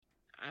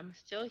I'm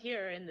still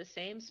here in the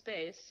same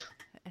space,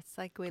 It's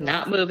like we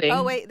not lost. Oh,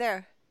 moving. wait,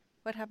 there.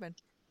 What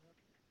happened?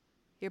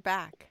 You're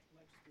back.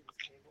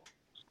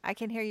 I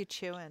can hear you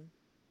chewing.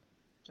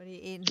 What are you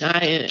eating?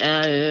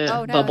 I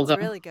Oh, no, bubble it's gum.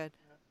 really good.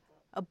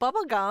 A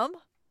bubble gum?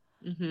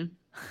 Hmm.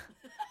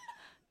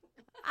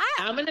 I,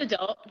 I'm an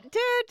adult.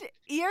 dude,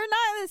 you're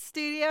not in the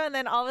studio and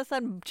then all of a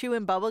sudden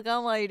chewing bubble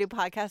gum while you do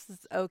podcasts is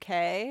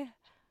okay.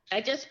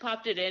 I just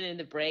popped it in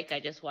the break. I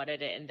just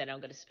wanted it, and then I'm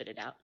gonna spit it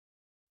out.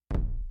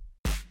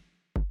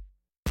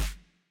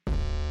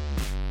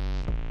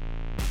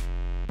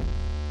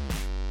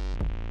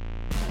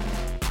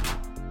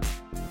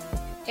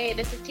 Hey,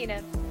 this is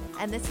Tina,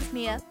 And this is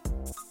Mia,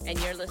 and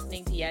you're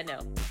listening to Yeah No.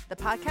 the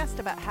podcast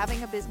about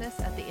having a business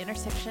at the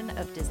intersection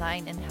of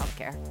design and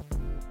healthcare.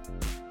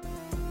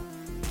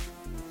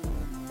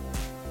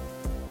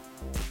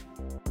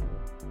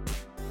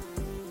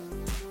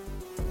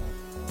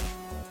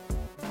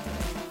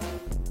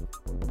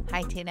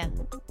 Hi, Tina.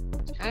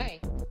 Hi.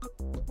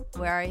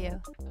 Where are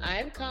you?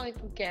 I'm calling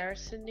from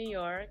Garrison, New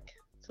York.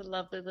 It's a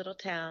lovely little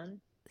town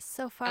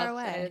So far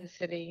outside of away. the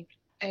city.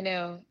 I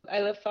know.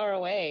 I live far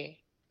away.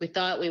 We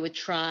thought we would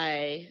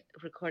try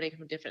recording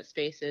from different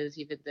spaces,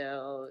 even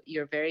though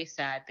you're very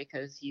sad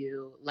because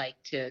you like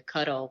to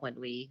cuddle when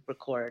we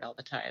record all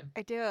the time.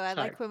 I do. I It's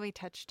hard. like when we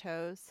touch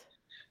toes.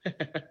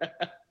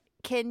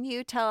 Can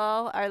you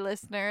tell our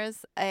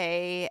listeners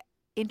a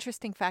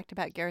interesting fact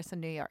about Garrison,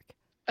 New York?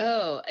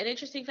 Oh, an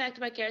interesting fact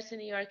about Garrison,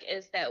 New York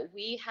is that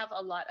we have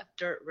a lot of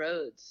dirt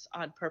roads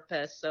on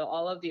purpose. So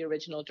all of the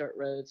original dirt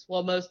roads,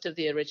 well, most of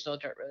the original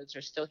dirt roads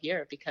are still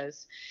here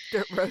because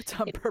Dirt roads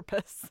on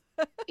purpose.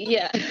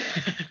 yeah,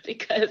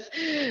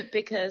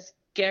 because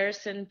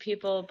Garrison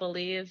people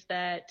believe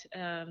that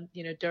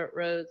dirt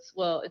roads.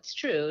 Well, it's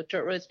true.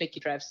 Dirt roads make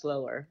you drive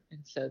slower, and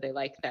so they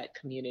like that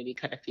community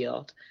kind of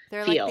feel.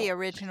 They're like the Feel.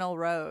 original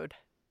road,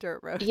 dirt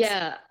roads.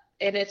 Yeah,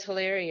 and it's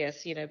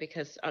hilarious,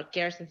 because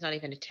Garrison's not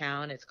even a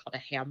town. It's called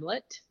a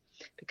hamlet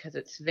because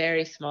it's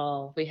very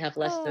small. We have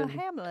less Oh, than,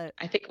 Hamlet.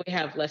 I think we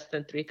have less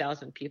than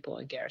 3,000 people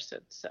in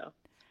Garrison. So,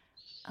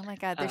 Oh my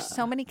God, there's uh,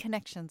 so many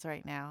connections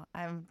right now.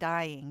 I'm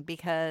dying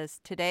because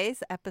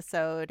today's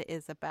episode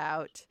is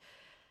about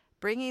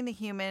bringing the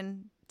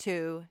human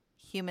to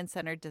human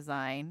centered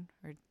design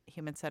or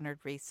human centered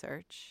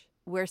research.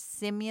 We're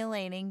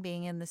simulating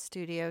being in the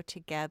studio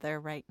together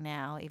right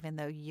now, even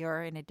though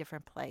you're in a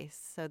different place.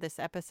 So, this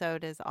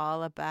episode is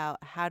all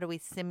about how do we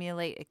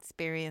simulate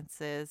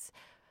experiences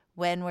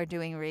when we're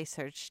doing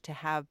research to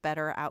have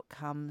better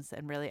outcomes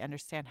and really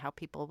understand how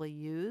people will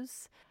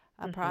use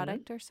a mhm.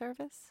 product or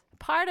service.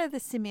 Part of the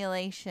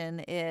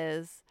simulation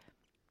is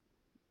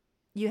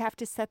you have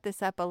to set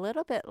this up a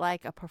little bit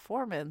like a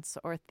performance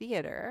or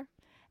theater.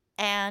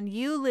 And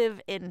you live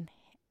in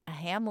a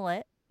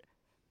hamlet,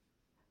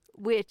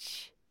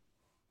 which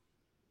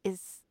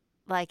is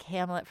like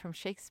Hamlet from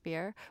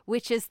Shakespeare,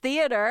 which is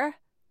theater.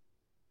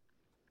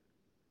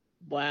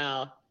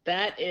 Wow,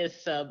 that is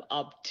some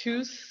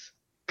obtuse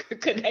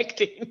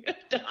connecting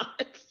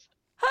dots.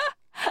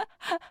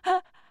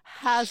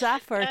 How's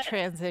that for a That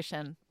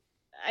transition?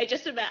 I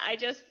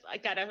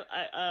got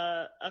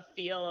a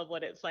feel of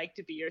what it's like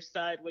to be your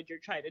son when you're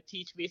trying to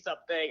teach me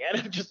something,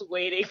 and I'm just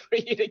waiting for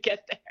you to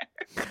get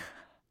there.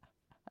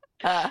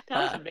 That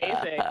was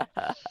amazing.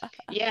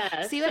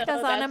 Yeah, See so what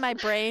goes on in that's my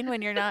brain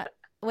when you're not,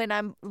 when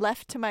I'm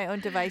left to my own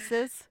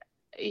devices?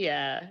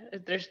 yeah.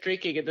 There's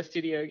drinking in the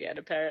studio again,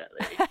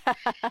 apparently.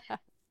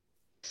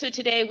 So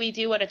today we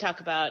do want to talk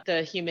about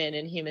the human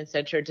and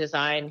human-centered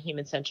design,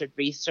 human-centered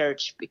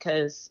research,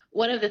 because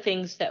one of the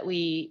things that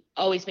we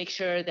always make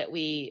sure that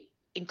we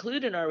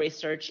include in our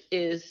research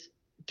is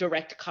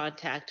direct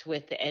contact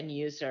with the end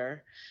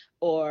user,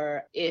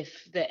 or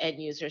if the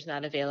end user is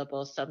not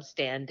available, some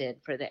stand-in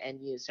for the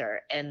end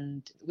user.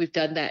 And we've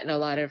done that in a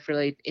lot of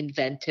really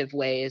inventive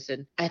ways.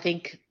 And I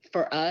think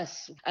for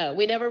us,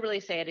 we never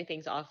really say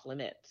anything's off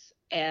limits.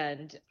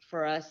 And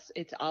for us,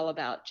 it's all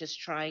about just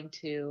trying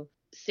to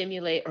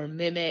simulate or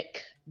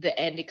mimic the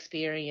end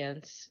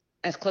experience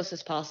as close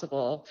as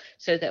possible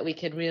so that we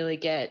can really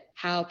get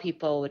how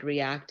people would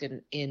react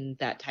in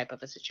that type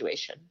of a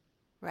situation.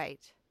 Right.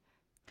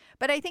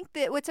 But I think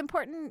that what's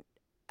important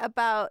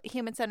about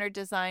human centered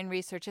design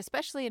research,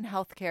 especially in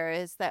healthcare,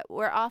 is that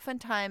we're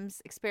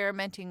oftentimes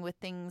experimenting with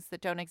things that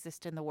don't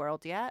exist in the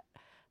world yet,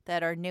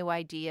 that are new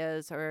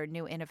ideas or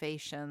new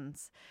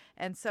innovations.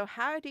 And so,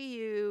 how do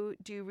you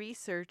do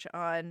research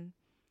on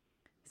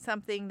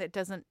something that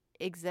doesn't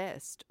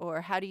exist?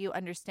 Or how do you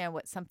understand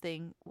what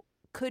something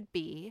could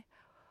be,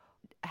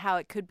 how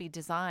it could be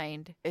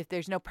designed if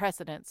there's no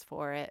precedence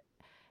for it?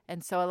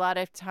 And so a lot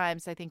of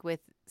times I think with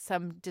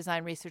some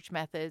design research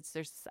methods,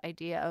 there's this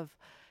idea of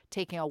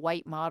taking a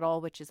white model,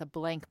 which is a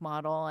blank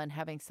model, and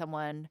having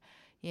someone,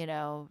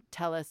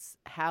 tell us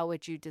how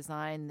would you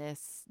design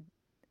this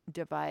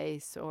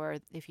device, or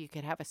if you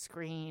could have a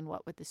screen,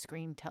 what would the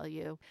screen tell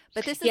you?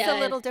 But this is a Yeah,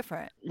 little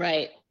different.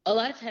 right. A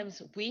lot of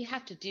times we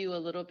have to do a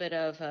little bit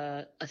of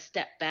a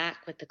step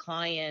back with the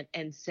client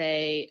and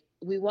say,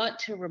 we want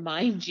to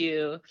remind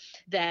you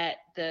that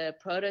the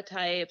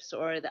prototypes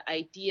or the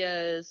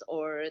ideas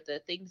or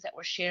the things that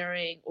we're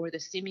sharing or the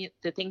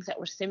things that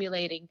we're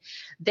simulating,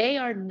 they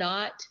are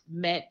not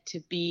meant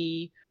to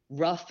be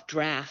rough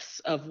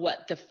drafts of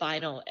what the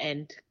final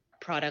end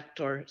product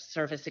or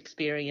service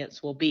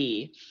experience will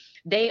be.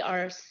 They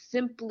are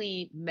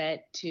simply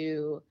meant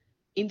to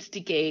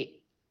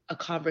instigate a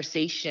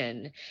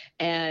conversation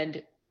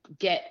and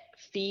get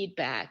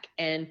feedback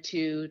and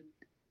to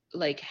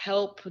like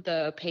help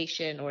the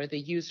patient or the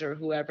user,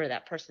 whoever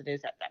that person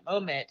is at that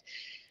moment,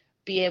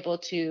 be able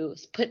to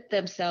put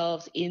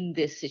themselves in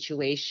this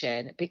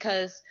situation.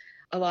 Because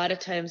a lot of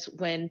times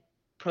when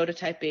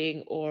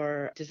prototyping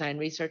or design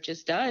research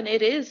is done,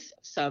 it is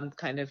some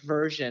kind of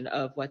version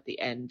of what the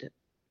end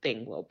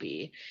thing will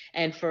be.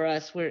 And for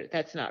us,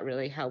 that's not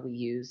really how we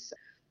use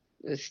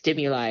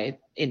stimuli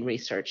in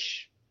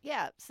research.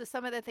 Yeah, so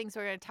some of the things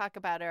we're going to talk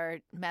about are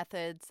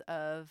methods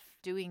of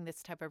doing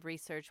this type of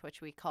research,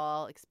 which we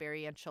call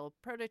experiential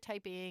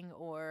prototyping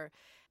or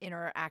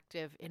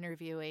interactive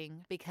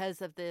interviewing,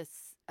 because of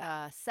this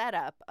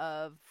setup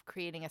of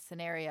creating a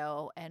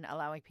scenario and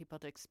allowing people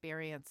to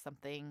experience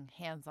something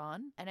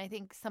hands-on. And I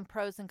think some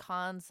pros and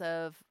cons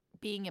of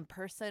being in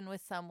person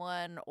with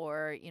someone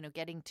or,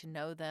 getting to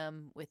know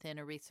them within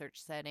a research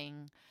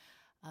setting.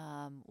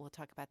 We'll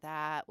talk about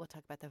that. We'll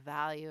talk about the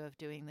value of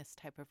doing this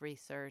type of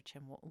research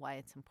and why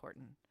it's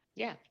important.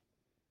 Yeah.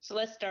 So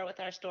let's start with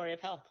our story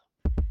of health.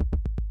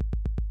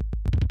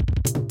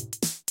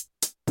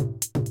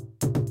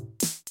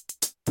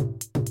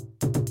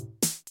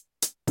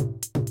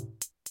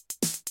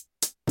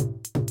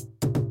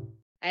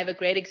 I have a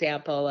great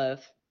example of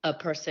a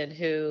person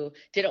who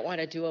didn't want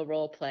to do a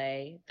role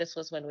play. This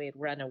was when we had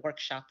run a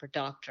workshop for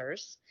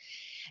doctors.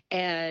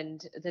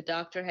 And the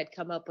doctor had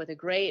come up with a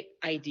great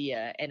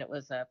idea, and it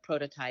was a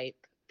prototype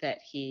that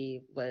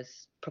he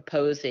was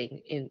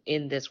proposing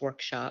in this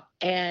workshop.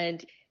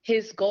 And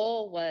his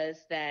goal was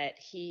that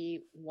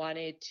he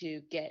wanted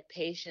to get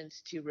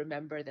patients to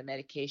remember the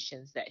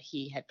medications that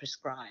he had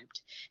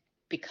prescribed,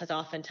 because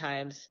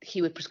oftentimes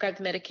he would prescribe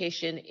the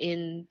medication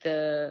in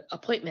the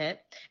appointment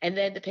and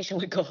then the patient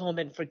would go home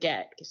and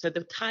forget. So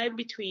the time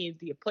between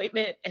the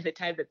appointment and the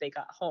time that they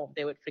got home,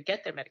 they would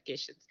forget their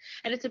medications.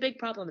 And it's a big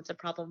problem. It's a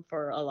problem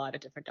for a lot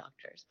of different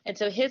doctors. And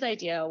so his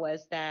idea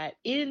was that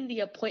in the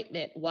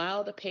appointment,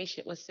 while the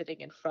patient was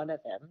sitting in front of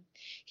him,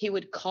 he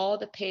would call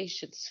the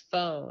patient's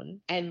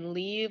phone and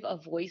leave a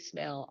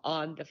voicemail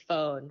on the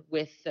phone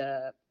with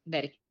the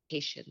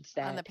medications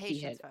that on the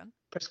he had phone.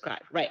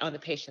 prescribed, right, on the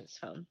patient's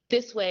phone.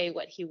 This way,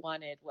 what he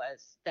wanted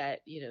was that,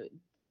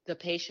 the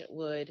patient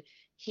would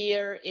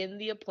hear in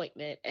the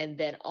appointment and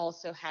then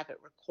also have it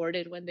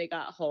recorded when they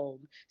got home,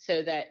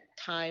 so that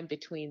time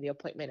between the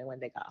appointment and when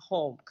they got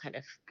home kind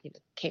of,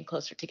 came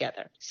closer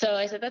together. So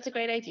I said, that's a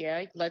great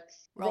idea.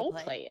 Let's role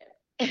play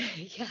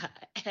it. Yeah.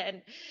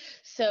 And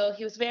so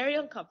he was very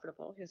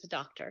uncomfortable. He was a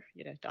doctor.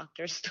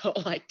 Doctors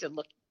don't like to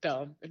look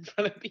dumb in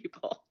front of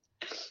people.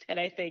 And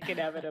I think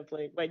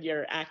inevitably when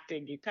you're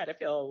acting, you kind of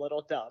feel a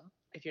little dumb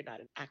if you're not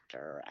an actor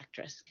or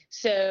actress.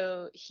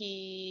 So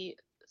he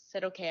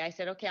said, okay. I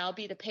said, okay, I'll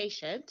be the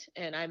patient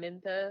and I'm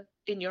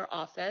in your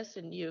office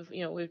and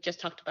we've just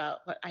talked about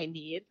what I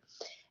need.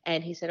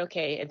 And he said,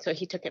 okay. And so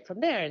he took it from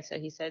there. And so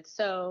he said,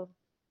 so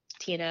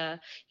Tina,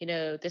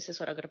 this is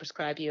what I'm going to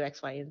prescribe you,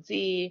 X, Y, and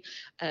Z.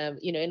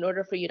 In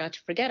order for you not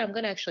to forget, I'm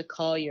going to actually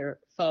call your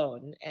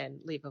phone and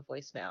leave a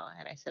voicemail.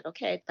 And I said,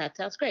 okay, that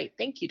sounds great.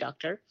 Thank you,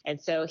 doctor. And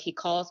so he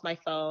calls my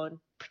phone,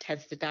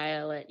 pretends to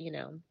dial it,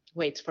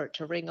 waits for it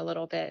to ring a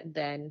little bit. And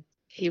then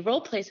he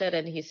role plays it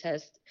and he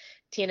says,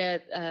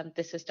 Tina,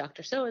 this is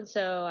Dr.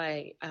 So-and-so.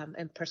 I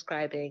am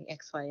prescribing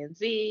X, Y, and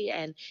Z,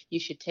 and you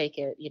should take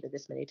it,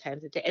 this many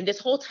times a day. And this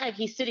whole time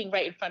he's sitting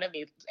right in front of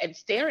me and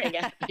staring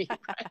at me.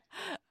 Right?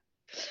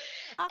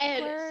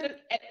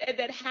 And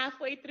then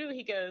halfway through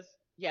he goes,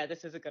 yeah,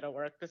 this isn't going to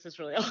work. This is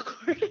really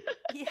awkward.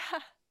 Yeah.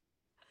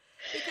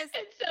 Because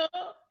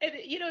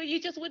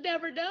you just would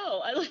never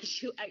know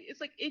unless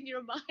it's like in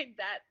your mind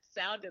that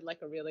sounded like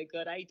a really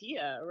good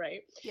idea,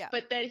 right? Yeah.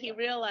 But then he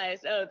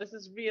realized, oh, this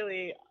is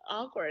really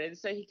awkward. And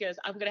so he goes,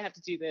 I'm going to have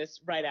to do this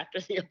right after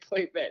the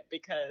appointment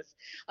because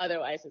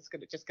otherwise it's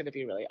just going to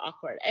be really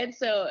awkward. And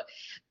so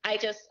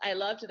I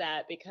loved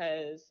that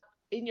because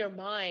in your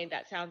mind,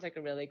 that sounds like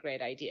a really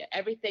great idea.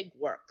 Everything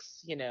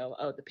works,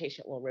 the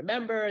patient will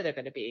remember, they're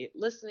going to be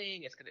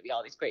listening, it's going to be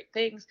all these great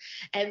things.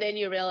 And then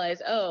you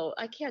realize, oh,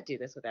 I can't do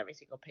this with every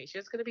single patient.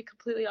 It's going to be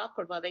completely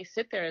awkward while they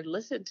sit there and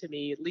listen to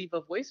me leave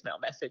a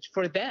voicemail message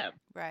for them.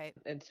 Right.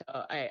 And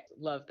so I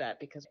love that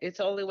because it's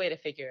the only way to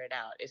figure it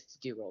out is to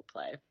do role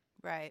play.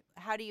 Right.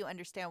 How do you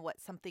understand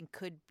what something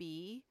could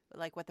be,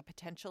 like what the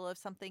potential of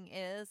something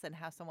is and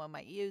how someone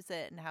might use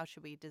it and how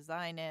should we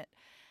design it?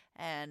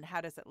 And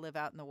how does it live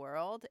out in the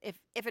world if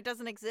it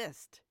doesn't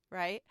exist,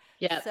 right?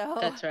 Yeah, so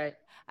that's right.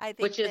 I think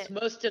which is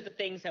most of the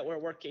things that we're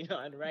working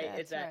on, right?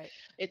 Is that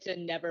it's a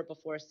never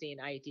before seen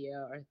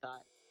idea or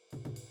thought.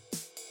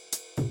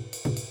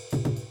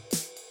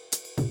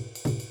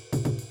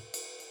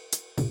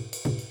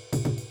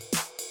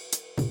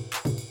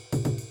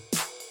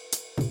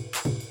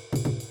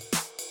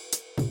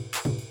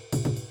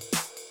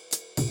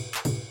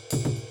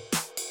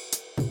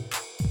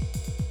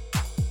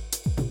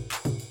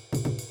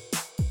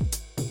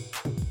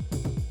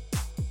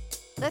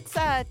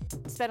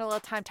 Let's spend a little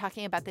time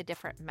talking about the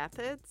different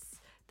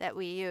methods that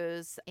we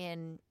use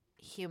in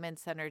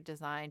human-centered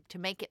design to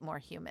make it more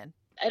human.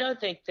 I don't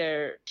think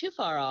they're too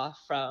far off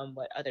from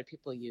what other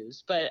people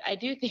use, but I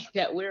do think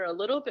that we're a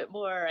little bit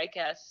more, I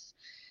guess,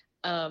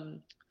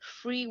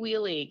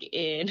 freewheeling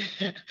in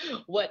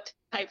what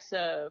types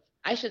of,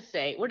 I should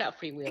say, we're not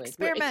freewheeling.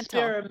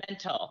 Experimental. We're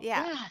experimental.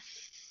 Yeah. Yes.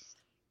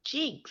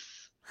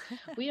 Jinx.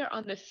 We are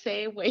on the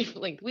same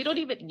wavelength. We don't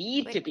even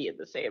need to be in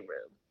the same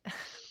room.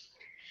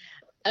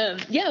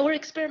 Yeah, we're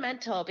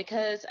experimental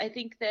because I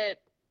think that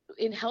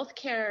in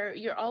healthcare,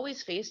 you're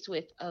always faced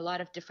with a lot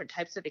of different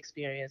types of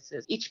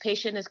experiences. Each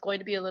patient is going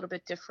to be a little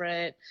bit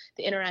different.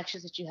 The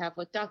interactions that you have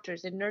with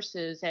doctors and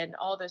nurses and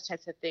all those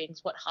types of things,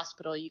 what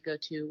hospital you go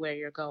to, where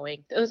you're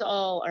going, those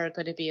all are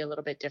going to be a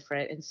little bit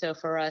different. And so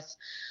for us,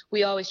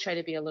 we always try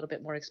to be a little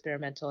bit more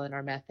experimental in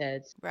our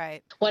methods.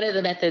 Right. One of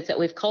the methods that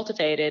we've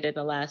cultivated in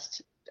the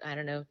last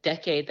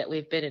decade that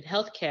we've been in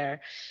healthcare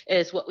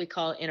is what we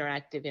call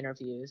interactive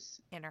interviews.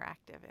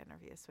 Interactive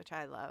interviews, which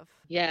I love.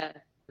 Yeah.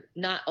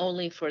 Not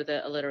only for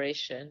the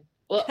alliteration.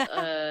 Well,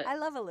 I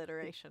love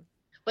alliteration.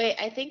 Wait,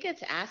 I think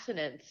it's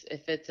assonance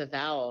if it's a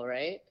vowel,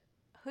 right?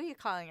 Who are you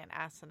calling an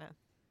assonance?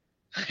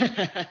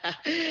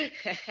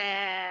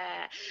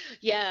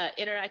 Yeah,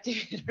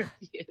 interactive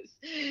interviews.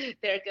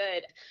 They're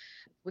good.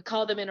 We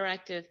call them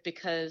interactive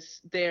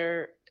because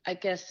they're, I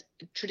guess,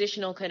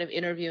 traditional kind of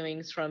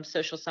interviewings from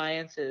social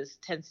sciences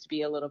tends to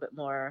be a little bit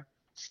more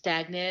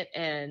stagnant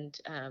and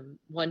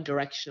one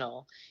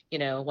directional.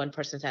 One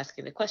person's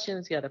asking the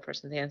questions, the other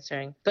person's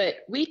answering. But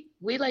we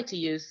like to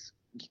use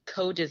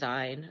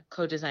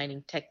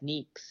co-designing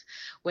techniques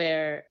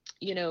where,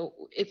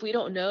 if we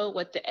don't know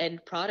what the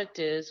end product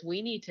is,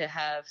 we need to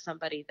have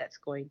somebody that's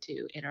going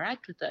to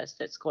interact with us,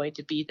 that's going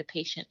to be the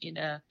patient in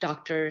a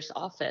doctor's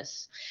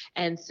office.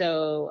 And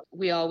so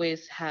we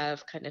always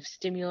have kind of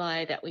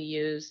stimuli that we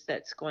use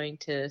that's going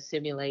to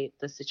simulate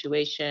the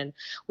situation.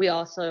 We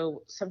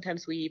also,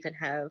 sometimes we even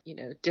have,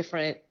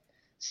 different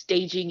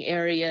staging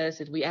areas,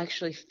 and we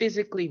actually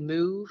physically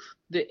move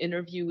the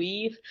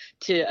interviewee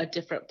to a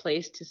different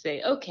place to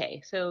say,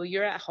 okay, so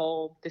you're at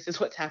home, this is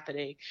what's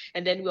happening.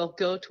 And then we'll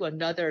go to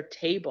another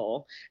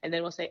table and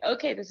then we'll say,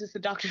 okay, this is the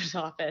doctor's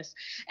office.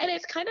 And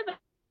it's kind of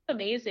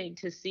amazing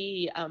to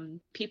see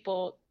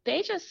people,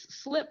 they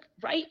just slip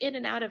right in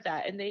and out of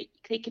that. And they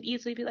can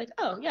easily be like,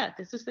 oh yeah,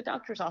 this is the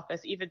doctor's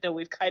office, even though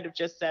we've kind of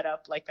just set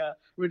up like a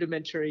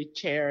rudimentary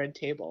chair and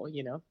table,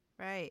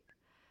 Right.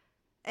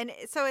 And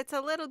so it's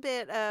a little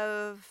bit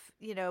of,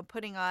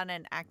 putting on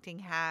an acting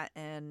hat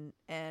and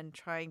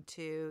trying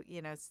to,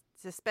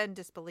 suspend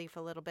disbelief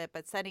a little bit,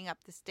 but setting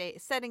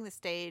the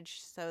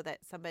stage so that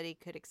somebody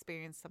could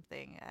experience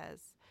something as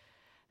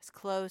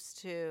close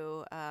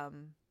to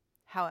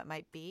how it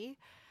might be.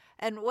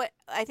 And what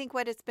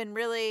it's been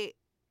really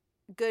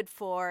good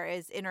for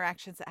is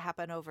interactions that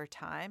happen over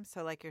time.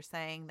 So like you're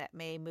saying, that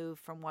may move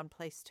from one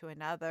place to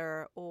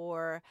another,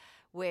 or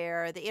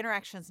where the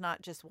interaction's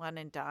not just one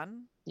and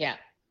done. Yeah.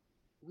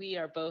 We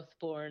are both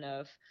born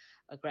of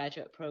a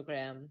graduate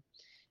program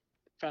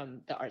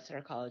from the Art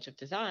Center College of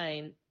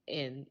Design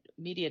in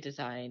media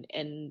design.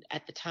 And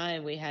at the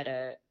time, we had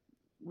a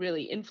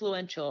really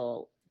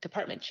influential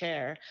department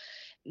chair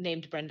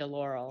named Brenda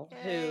Laurel.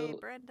 Yay,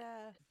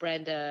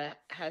 Brenda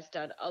has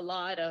done a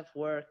lot of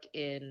work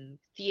in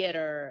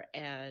theater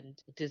and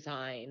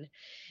design.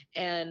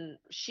 And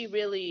she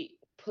really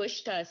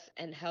pushed us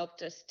and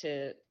helped us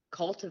to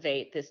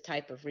cultivate this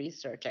type of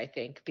research, I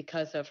think,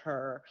 because of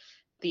her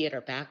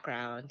theater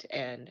background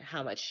and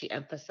how much she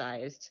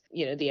emphasized,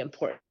 the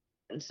importance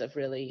of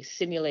really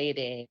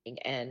simulating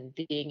and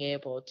being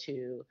able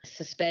to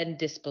suspend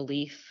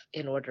disbelief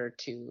in order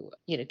to,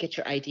 get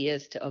your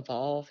ideas to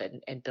evolve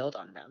and build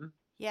on them.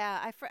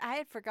 Yeah, I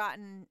had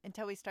forgotten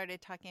until we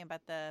started talking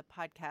about the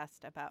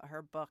podcast about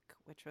her book,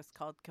 which was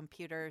called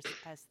Computers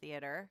as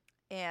Theater.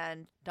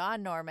 And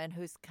Don Norman,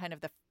 who's kind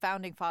of the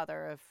founding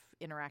father of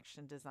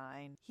interaction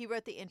design, he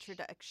wrote the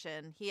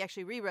introduction. He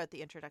actually rewrote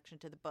the introduction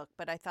to the book,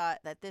 but I thought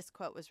that this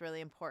quote was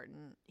really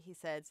important. He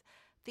says,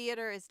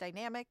 "Theater is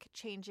dynamic,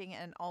 changing,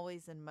 and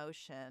always in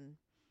motion.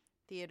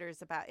 Theater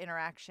is about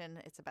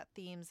interaction. It's about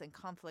themes and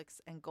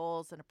conflicts and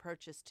goals and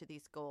approaches to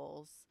these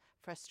goals,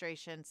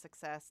 frustration,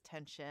 success,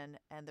 tension,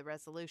 and the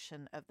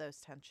resolution of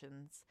those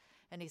tensions."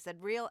 And he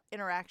said, real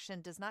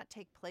interaction does not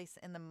take place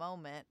in the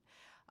moment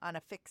on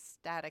a fixed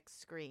static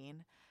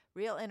screen.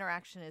 Real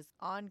interaction is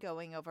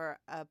ongoing over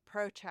a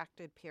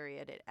protracted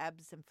period. It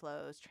ebbs and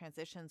flows,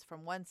 transitions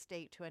from one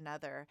state to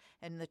another,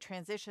 and the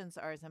transitions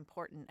are as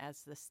important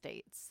as the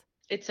states.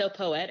 It's so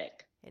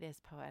poetic. It is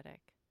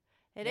poetic.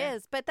 It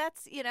is. But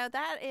that's,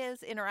 that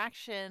is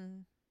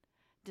interaction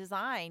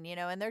design,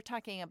 and they're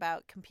talking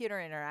about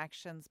computer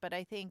interactions. But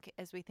I think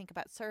as we think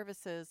about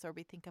services or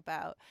we think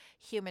about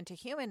human to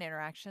human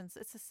interactions,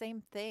 it's the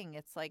same thing.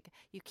 It's like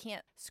you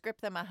can't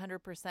script them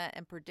 100%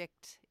 and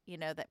predict,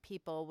 that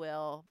people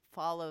will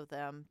follow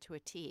them to a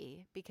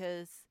T,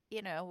 because,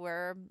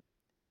 we're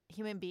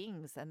human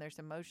beings and there's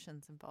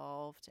emotions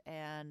involved,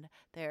 and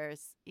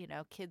there's,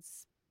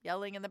 kids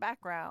yelling in the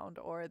background,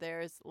 or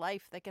there's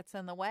life that gets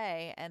in the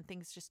way, and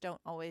things just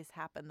don't always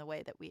happen the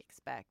way that we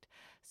expect.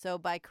 So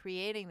by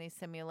creating these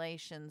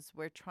simulations,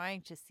 we're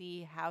trying to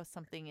see how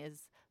something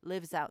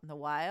lives out in the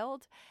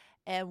wild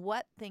and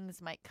what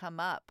things might come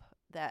up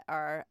that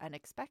are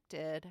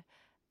unexpected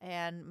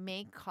and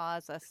may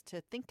cause us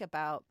to think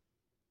about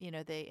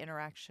the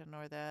interaction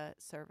or the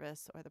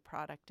service or the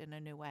product in a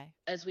new way.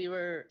 As we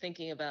were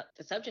thinking about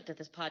the subject of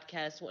this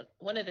podcast,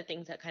 one of the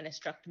things that kind of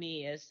struck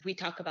me is we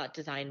talk about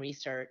design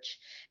research,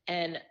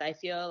 and I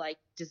feel like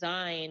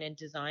design and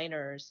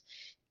designers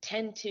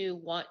tend to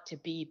want to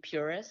be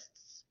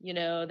purists.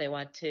 They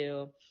want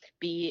to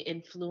be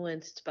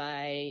influenced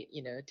by,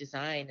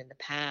 design in the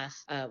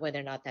past, whether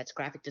or not that's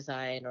graphic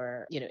design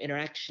or,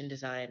 interaction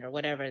design or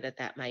whatever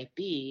that might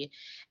be.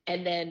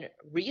 And then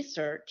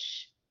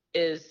research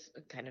is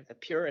kind of the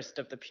purest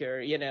of the pure.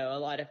 A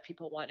lot of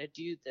people want to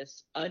do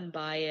this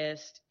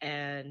unbiased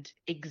and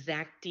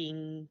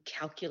exacting,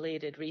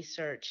 calculated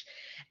research.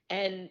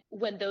 And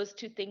when those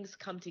two things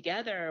come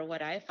together,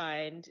 what I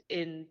find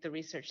in the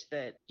research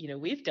that,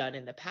 we've done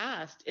in the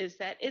past is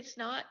that it's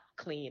not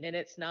clean and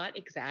it's not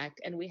exact.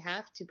 And we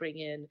have to bring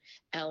in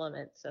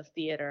elements of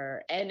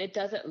theater. And it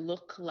doesn't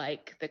look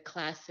like the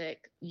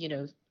classic,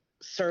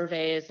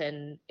 surveys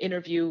and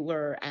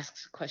interviewer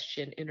asks a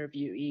question,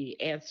 interviewee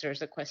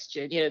answers a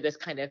question, this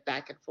kind of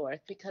back and forth,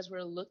 because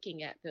we're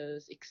looking at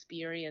those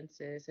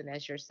experiences. And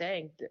as you're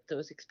saying,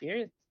 those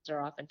experiences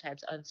are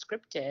oftentimes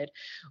unscripted.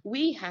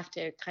 We have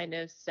to kind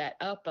of set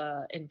up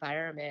an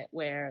environment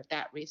where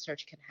that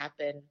research can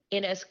happen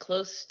in as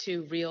close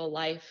to real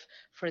life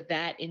for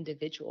that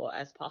individual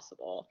as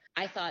possible.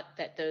 I thought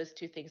that those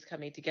two things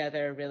coming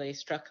together really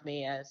struck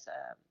me as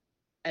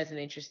an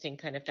interesting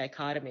kind of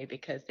dichotomy,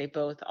 because they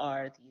both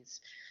are these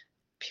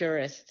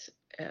purist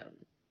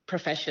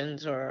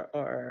professions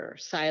or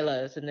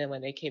silos. And then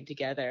when they came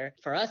together,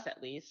 for us at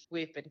least,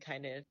 we've been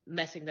kind of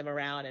messing them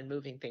around and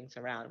moving things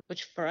around,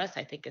 which for us,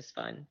 I think is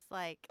fun. It's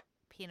like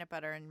peanut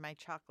butter in my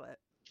chocolate.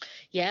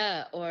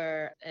 Yeah,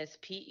 or as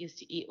Pete used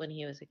to eat when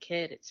he was a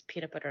kid, it's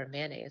peanut butter and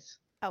mayonnaise.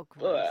 Oh,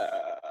 gross.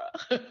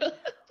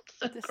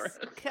 So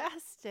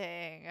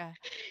disgusting.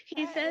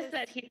 He says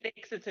that he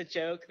thinks it's a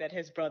joke that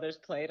his brothers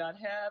played on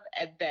him,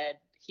 and then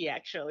he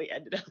actually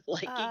ended up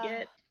liking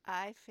it.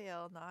 I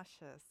feel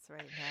nauseous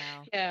right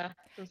now. Yeah,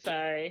 I'm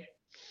sorry.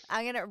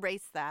 I'm going to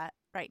erase that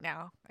right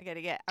now. I'm going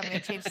to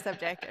change the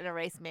subject and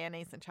erase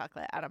mayonnaise and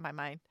chocolate out of my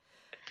mind.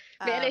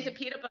 Mayonnaise and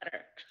peanut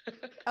butter.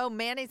 Oh,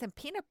 mayonnaise and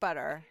peanut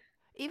butter.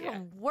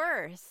 Even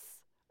worse.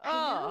 I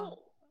know.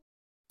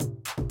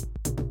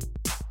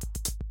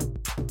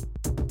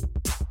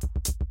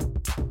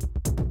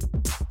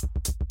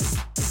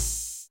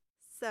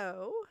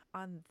 So,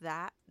 on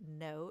that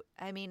note,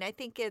 I mean, I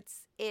think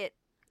it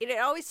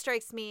always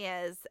strikes me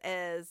as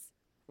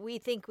we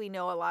think we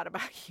know a lot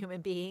about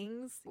human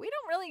beings. We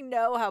don't really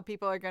know how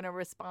people are going to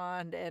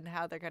respond and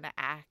how they're going to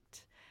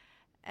act.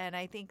 And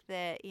I think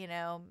that,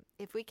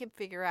 if we can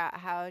figure out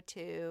how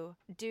to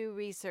do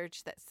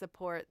research that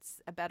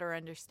supports a better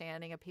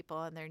understanding of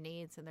people and their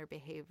needs and their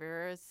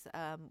behaviors,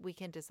 we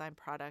can design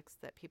products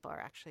that people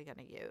are actually going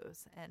to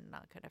use and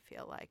not going to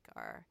feel like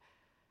are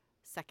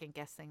second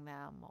guessing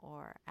them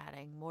or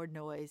adding more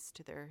noise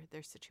to their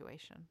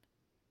situation.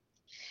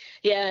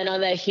 Yeah, and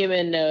on that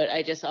human note,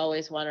 I just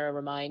always want to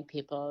remind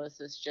people, this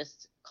is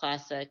just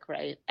classic,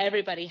 right?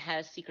 Everybody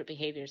has secret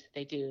behaviors that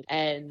they do.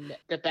 And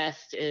the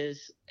best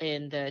is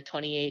in the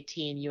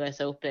 2018 US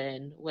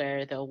Open,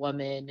 where the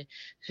woman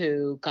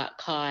who got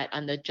caught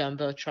on the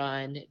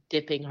Jumbotron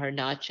dipping her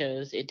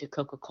nachos into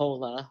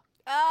Coca-Cola.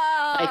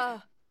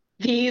 Oh!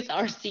 These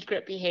are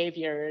secret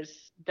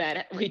behaviors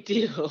that we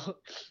do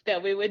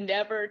that we would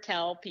never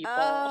tell people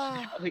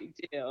that we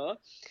do.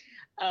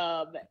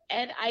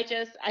 And I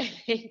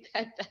think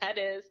that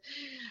is,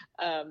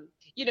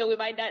 we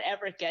might not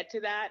ever get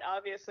to that,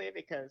 obviously,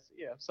 because,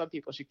 some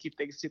people should keep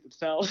things to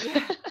themselves.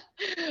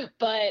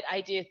 But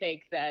I do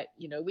think that,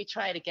 we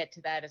try to get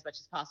to that as much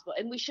as possible.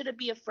 And we shouldn't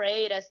be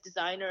afraid as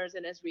designers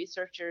and as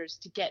researchers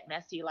to get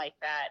messy like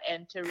that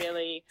and to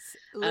really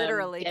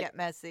literally get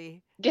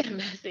messy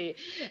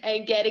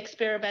and get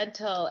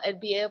experimental and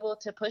be able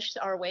to push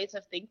our ways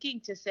of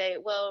thinking to say,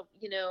 well,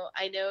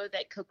 I know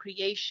that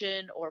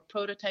co-creation or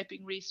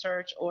prototyping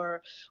research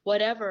or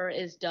whatever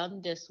is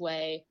done this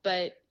way,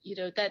 but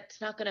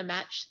that's not going to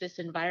match this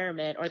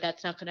environment, or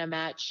that's not going to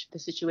match the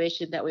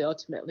situation that we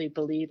ultimately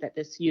believe that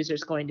this user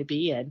is going to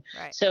be in.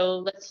 Right.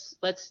 So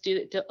let's do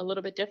it a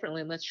little bit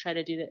differently, and let's try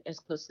to do it as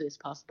closely as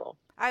possible.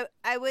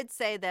 I would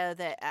say, though,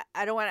 that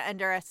I don't want to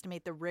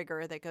underestimate the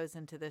rigor that goes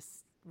into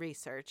this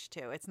research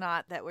too. It's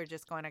not that we're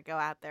just going to go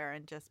out there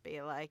and just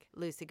be like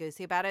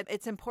loosey-goosey about it.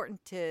 It's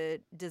important to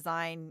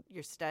design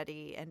your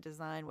study and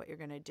design what you're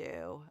going to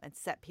do and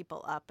set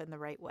people up in the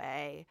right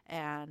way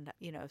and,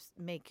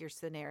 make your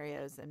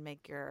scenarios and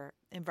make your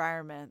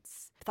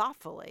environments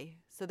thoughtfully.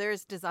 So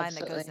there's design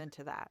Absolutely. that goes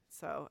into that.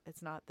 So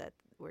it's not that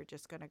we're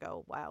just going to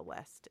go Wild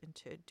West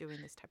into doing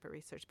this type of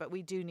research, but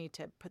we do need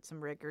to put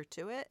some rigor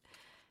to it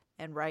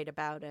and write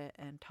about it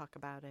and talk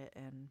about it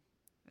and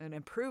and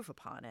improve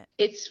upon it.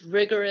 It's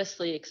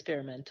rigorously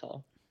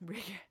experimental.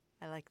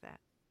 I like that.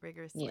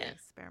 Rigorously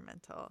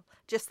experimental.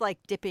 Just like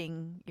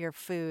dipping your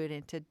food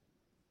into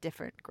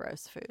different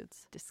gross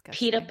foods.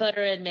 Disgusting. Peanut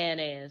butter and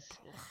mayonnaise,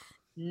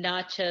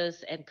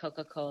 nachos and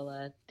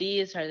Coca-Cola.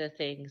 These are the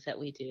things that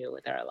we do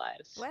with our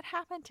lives. What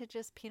happened to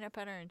just peanut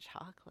butter and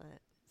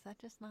chocolate? Is that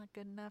just not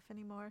good enough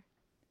anymore?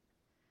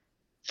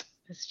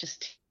 It's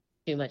just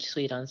too much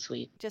sweet on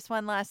sweet. Just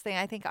one last thing.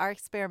 I think our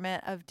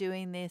experiment of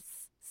doing this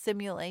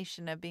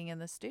simulation of being in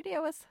the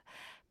studio was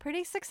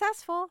pretty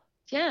successful.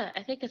 Yeah,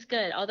 I think it's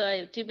good. Although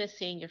I do miss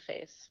seeing your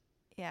face.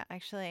 Yeah,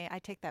 actually, I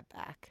take that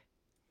back.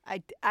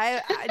 I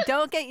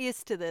don't get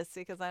used to this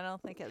because I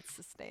don't think it's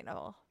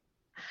sustainable.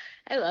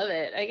 I love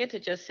it. I get to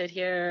just sit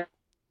here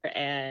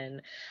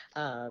and,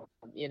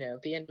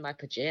 be in my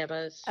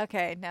pajamas.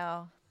 Okay,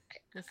 no,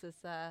 this is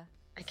I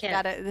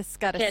can't. This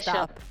gotta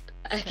stop.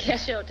 I can't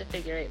show up to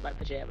figure 8 my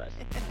pajamas.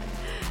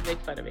 Make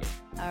fun of me.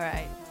 All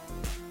right.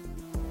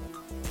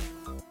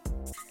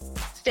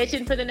 Stay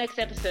tuned for the next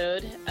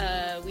episode.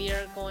 We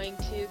are going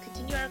to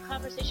continue our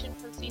conversation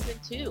from season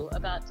 2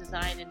 about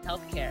design in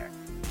healthcare.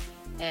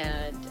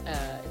 And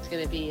it's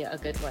going to be a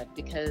good one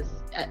because,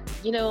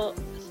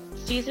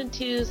 season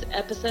 2's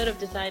episode of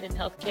Design in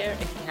Healthcare,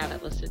 if you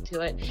haven't listened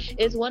to it,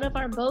 is one of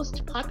our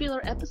most popular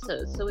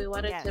episodes. So we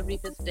wanted to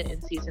revisit it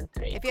in season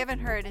 3. If you haven't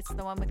heard, it's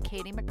the one with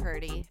Katie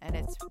McCurdy, and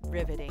it's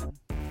riveting.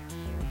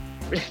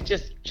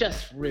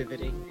 just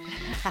riveting.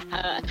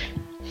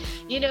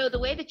 The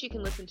way that you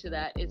can listen to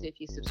that is if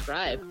you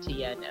subscribe to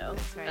Yeah No.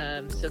 That's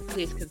right. So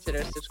please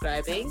consider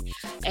subscribing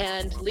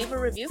and leave a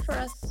review for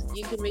us.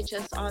 You can reach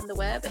us on the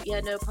web at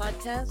Yeah No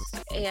Podcast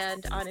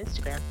and on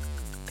Instagram.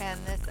 And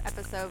this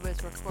episode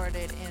was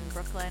recorded in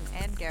Brooklyn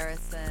and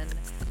Garrison.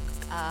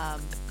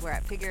 We're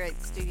at Figure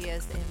 8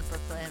 Studios in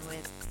Brooklyn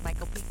with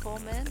Michael P.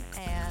 Coleman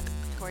and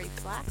Tori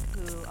Flack,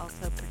 who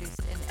also produced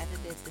and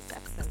edited this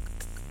episode.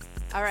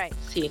 All right.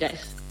 See you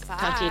guys. Bye.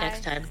 Talk to you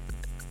next time.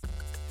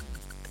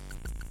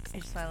 I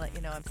just want to let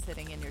you know I'm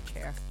sitting in your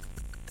chair.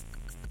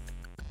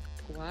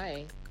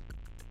 Why?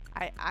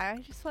 I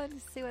just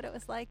wanted to see what it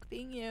was like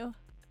being you.